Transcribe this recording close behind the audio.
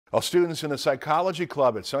Well, students in the psychology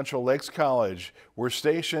club at Central Lakes College were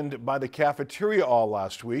stationed by the cafeteria all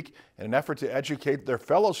last week in an effort to educate their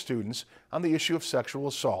fellow students on the issue of sexual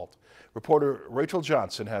assault. Reporter Rachel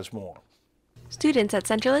Johnson has more. Students at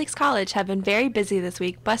Central Lakes College have been very busy this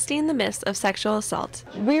week busting the myths of sexual assault.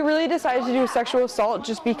 We really decided to do sexual assault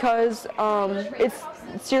just because it's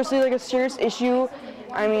seriously like a serious issue.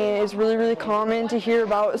 I mean, it's really common to hear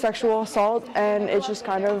about sexual assault, and it's just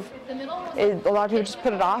kind of, a lot of people just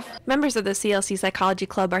put it off. Members of the CLC Psychology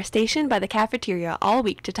Club are stationed by the cafeteria all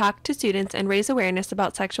week to talk to students and raise awareness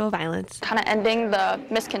about sexual violence. Kind of ending the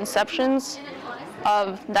misconceptions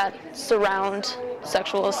that surround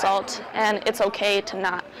sexual assault, and it's okay to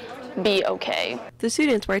not be okay. The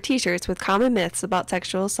students wear t-shirts with common myths about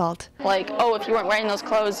sexual assault. Like, oh, if you weren't wearing those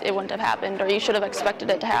clothes, it wouldn't have happened, or you should have expected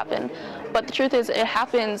it to happen. But the truth is, it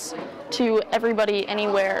happens to everybody,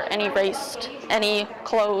 anywhere, any race, any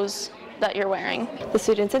clothes that you're wearing. The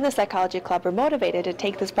students in the Psychology Club are motivated to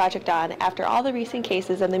take this project on after all the recent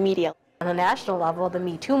cases in the media. On a national level, the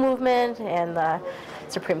Me Too movement and the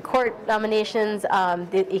Supreme Court nominations,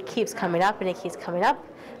 it keeps coming up and it keeps coming up.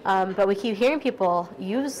 But we keep hearing people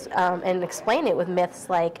use and explain it with myths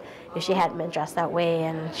like if she hadn't been dressed that way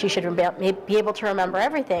and she should be able to remember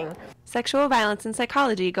everything. Sexual violence and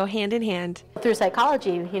psychology go hand in hand. Through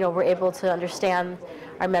psychology, we're able to understand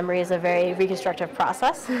our memory is a very reconstructive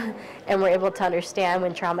process, and we're able to understand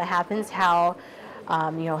when trauma happens how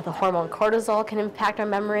the hormone cortisol can impact our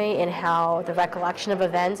memory and how the recollection of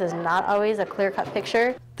events is not always a clear-cut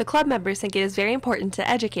picture. The club members think it is very important to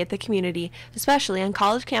educate the community, especially on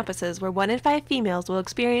college campuses where 1 in 5 females will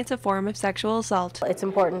experience a form of sexual assault. It's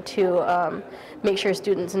important to make sure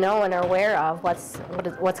students know and are aware of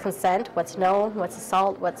what's consent, what's no, what's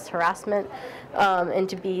assault, what's harassment, and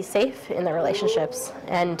to be safe in their relationships,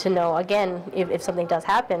 and to know, again, if something does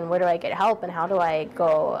happen, where do I get help and how do I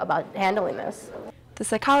go about handling this? The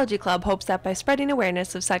Psychology Club hopes that by spreading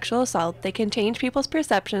awareness of sexual assault, they can change people's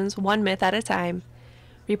perceptions one myth at a time.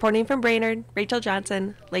 Reporting from Brainerd, Rachel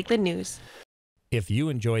Johnson, Lakeland News. If you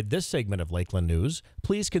enjoyed this segment of Lakeland News,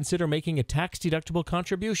 please consider making a tax-deductible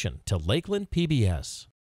contribution to Lakeland PBS.